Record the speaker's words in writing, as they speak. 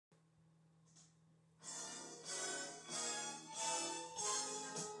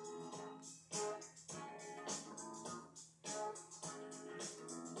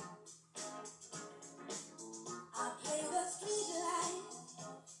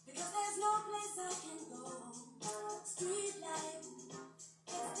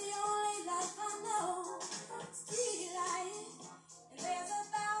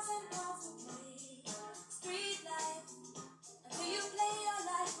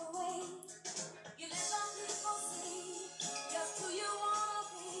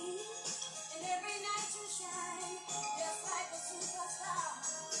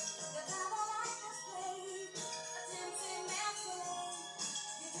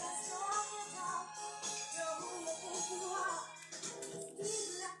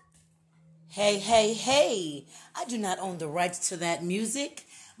Hey, hey, hey! I do not own the rights to that music.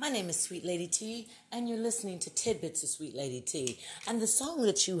 My name is Sweet Lady T, and you're listening to Tidbits of Sweet Lady T. And the song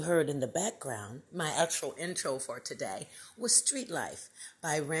that you heard in the background, my actual intro for today, was Street Life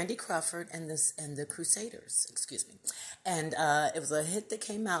by Randy Crawford and the Crusaders. Excuse me. And it was a hit that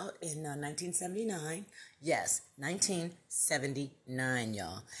came out in 1979. Yes, 1979,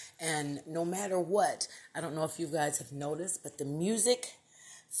 y'all. And no matter what, I don't know if you guys have noticed, but the music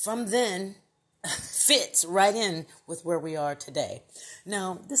from then fits right in with where we are today.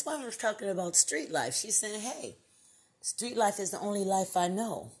 Now, this woman was talking about street life. She's saying, hey, street life is the only life I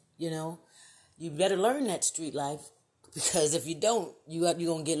know. You better learn that street life, because if you don't, you're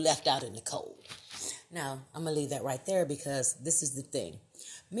going to get left out in the cold. Now, I'm going to leave that right there, because this is the thing.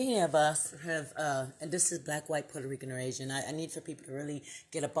 Many of us have, and this is black, white, Puerto Rican, or Asian. I need for people to really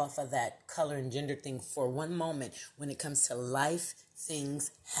get up off of that color and gender thing for one moment when it comes to life things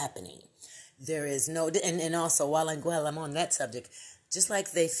happening. There is no, and also while I'm on that subject, just like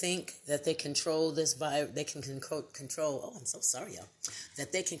they think that they control this virus, they can control, oh, I'm so sorry, y'all,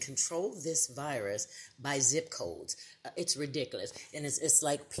 that they can control this virus by zip codes. It's ridiculous. And it's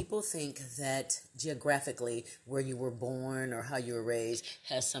like people think that geographically where you were born or how you were raised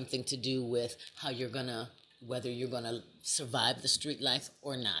has something to do with whether you're going to survive the street life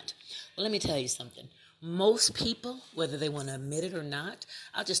or not. Well, let me tell you something. Most people, whether they want to admit it or not,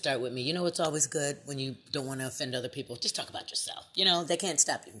 I'll just start with me. It's always good when you don't want to offend other people. Just talk about yourself. They can't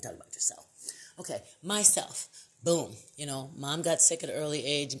stop you from talking about yourself. Okay, myself. Boom. Mom got sick at an early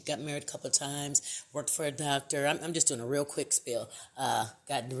age, got married a couple of times, worked for a doctor. I'm just doing a real quick spiel.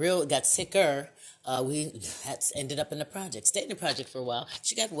 Got sicker. We ended up in the project. Stayed in the project for a while.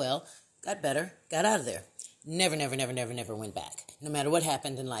 She got well, got better, got out of there. Never went back. No matter what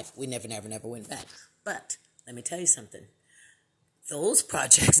happened in life, we never went back. But let me tell you something. Those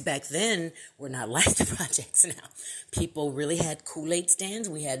projects back then were not like the projects now. People really had Kool-Aid stands.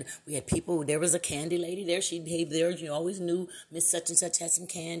 We had people. There was a candy lady there. She behaved there. You always knew Miss Such and Such had some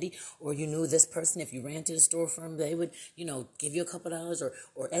candy, or you knew this person. If you ran to the store from, they would give you a couple dollars,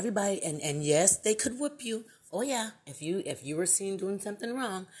 or everybody. And yes, they could whip you. Oh yeah, if you were seen doing something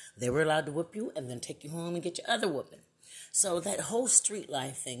wrong, they were allowed to whip you and then take you home and get your other whooping. So that whole street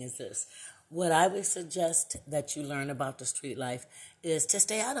life thing is this. What I would suggest that you learn about the street life is to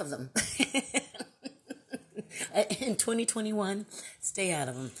stay out of them. In 2021, stay out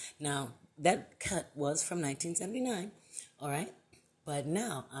of them. Now, that cut was from 1979, all right? But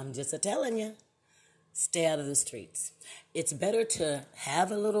now, I'm just telling you, stay out of the streets. It's better to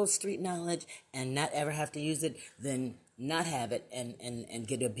have a little street knowledge and not ever have to use it than not have it and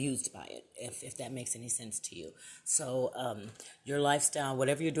get abused by it, if that makes any sense to you. So your lifestyle,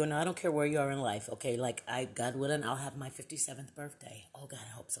 whatever you're doing now, I don't care where you are in life, okay? Like, God willing, I'll have my 57th birthday. Oh, God,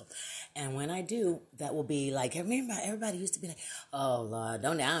 I hope so. And when I do, that will be like, remember, everybody used to be like, oh, Lord,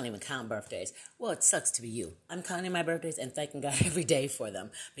 I don't even count birthdays. Well, it sucks to be you. I'm counting my birthdays and thanking God every day for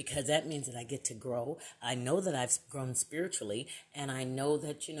them, because that means that I get to grow. I know that I've grown spiritually, and I know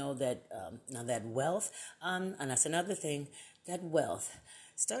that, now that wealth, and that's another thing, that wealth.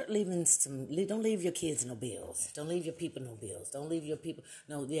 Start don't leave your kids no bills. Don't leave your people no bills. Don't leave your people,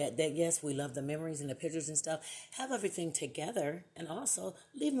 yes, we love the memories and the pictures and stuff. Have everything together, and also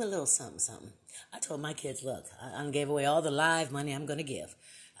leave them a little something. I told my kids, look, I gave away all the live money I'm going to give.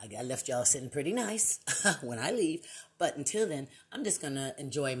 I left y'all sitting pretty nice when I leave, but until then, I'm just going to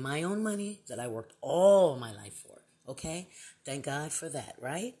enjoy my own money that I worked all my life for, okay? Thank God for that,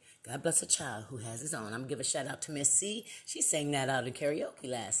 right? God bless a child who has his own. I'm going to give a shout out to Miss C. She sang that out in karaoke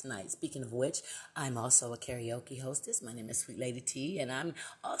last night. Speaking of which, I'm also a karaoke hostess. My name is Sweet Lady T, and I'm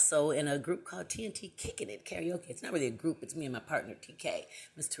also in a group called TNT Kicking It Karaoke. It's not really a group. It's me and my partner, TK,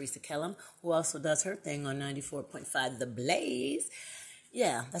 Miss Teresa Kellum, who also does her thing on 94.5 The Blaze.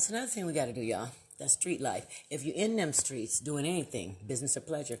 Yeah, that's another thing we got to do, y'all. That's street life. If you're in them streets doing anything, business or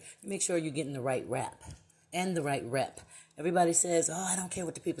pleasure, make sure you're getting the right rap and the right rep. Everybody says, oh, I don't care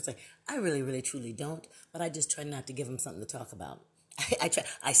what the people say. I really, really, truly don't, but I just try not to give them something to talk about.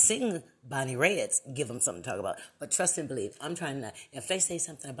 I sing Bonnie Raitt's, give them something to talk about, but trust and believe, I'm trying not. If they say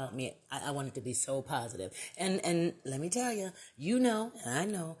something about me, I want it to be so positive. And let me tell you, and I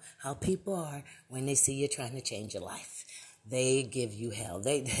know how people are when they see you trying to change your life. They give you hell.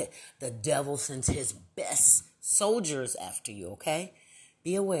 The devil sends his best soldiers after you, okay?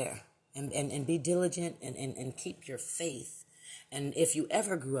 Be aware. And be diligent and keep your faith. And if you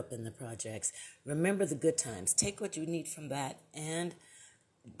ever grew up in the projects, remember the good times. Take what you need from that and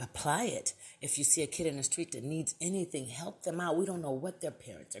apply it. If you see a kid in the street that needs anything, help them out. We don't know what their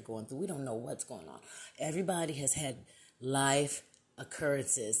parents are going through. We don't know what's going on. Everybody has had life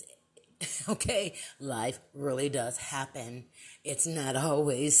occurrences Okay, life really does happen. It's not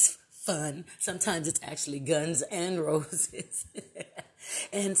always fun. Sometimes it's actually guns and roses.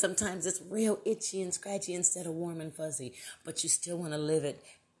 And sometimes it's real itchy and scratchy instead of warm and fuzzy. But you still want to live it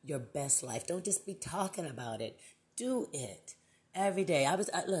your best life. Don't just be talking about it. Do it every day.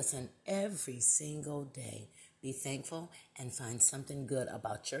 Listen, every single day. Be thankful and find something good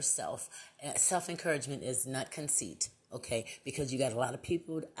about yourself. Self-encouragement is not conceit. Okay, because you got a lot of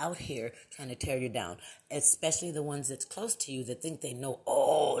people out here trying to tear you down, especially the ones that's close to you that think they know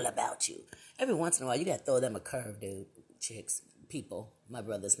all about you. Every once in a while, you got to throw them a curve, dude. Chicks, people, my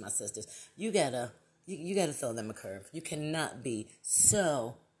brothers, my sisters. You gotta throw them a curve. You cannot be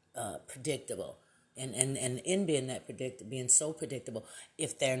so predictable. And in being being so predictable,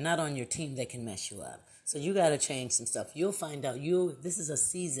 if they're not on your team, they can mess you up. So you got to change some stuff. You'll find out. This is a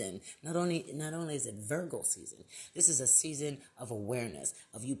season. Not only is it Virgo season. This is a season of awareness,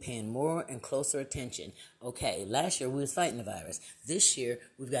 of you paying more and closer attention. Okay, last year we was fighting the virus. This year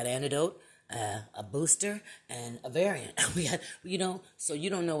we've got antidote, a booster, and a variant. We got, so you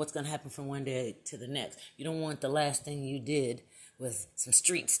don't know what's going to happen from one day to the next. You don't want the last thing you did with some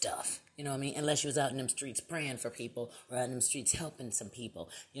street stuff, you know what I mean? Unless you was out in them streets praying for people or out in them streets helping some people.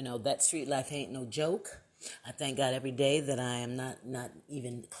 That street life ain't no joke. I thank God every day that I am not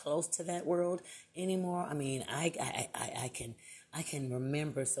even close to that world anymore. I mean, I can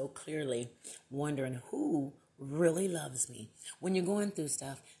remember so clearly wondering who really loves me. When you're going through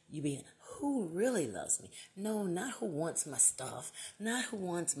stuff, you be, who really loves me? No, not who wants my stuff, not who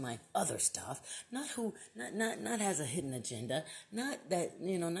wants my other stuff, not has a hidden agenda, not that,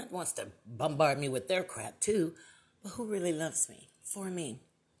 not wants to bombard me with their crap too, but who really loves me, for me,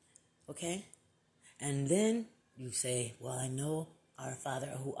 okay? And then you say, well, I know our Father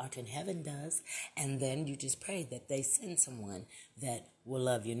who art in heaven does, and then you just pray that they send someone that will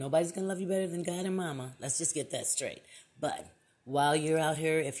love you. Nobody's going to love you better than God and Mama. Let's just get that straight. But while you're out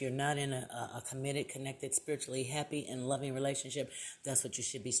here, if you're not in a committed, connected, spiritually happy and loving relationship, that's what you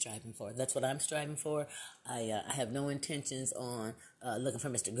should be striving for. That's what I'm striving for. I have no intentions on looking for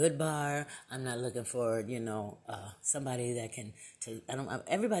Mr. Goodbar. I'm not looking for, somebody that can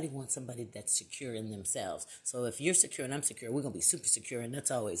everybody wants somebody that's secure in themselves. So if you're secure and I'm secure, we're going to be super secure, and that's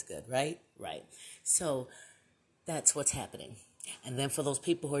always good, right? Right. So that's what's happening. And then for those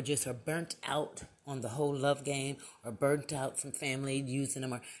people who are burnt out on the whole love game, or burnt out from family using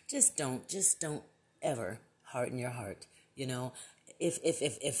them, or just don't ever harden your heart.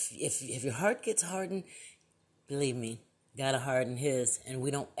 If your heart gets hardened, believe me, gotta harden his, and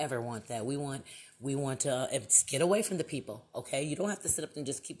we don't ever want that. We want to get away from the people. Okay, you don't have to sit up and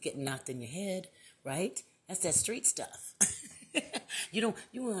just keep getting knocked in your head, right? That's that street stuff. You don't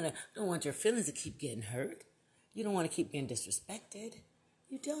want your feelings to keep getting hurt. You don't want to keep being disrespected.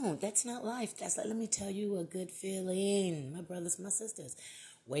 You don't. That's not life. That's like, let me tell you, a good feeling, my brothers, my sisters.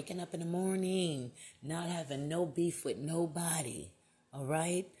 Waking up in the morning, not having no beef with nobody. All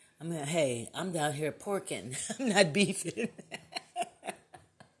right? I'm down here porking. I'm not beefing.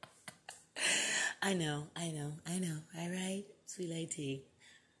 I know. All right? Sweet Lady T,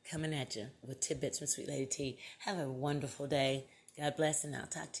 coming at you with tidbits from Sweet Lady T. Have a wonderful day. God bless, and I'll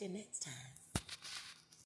talk to you next time.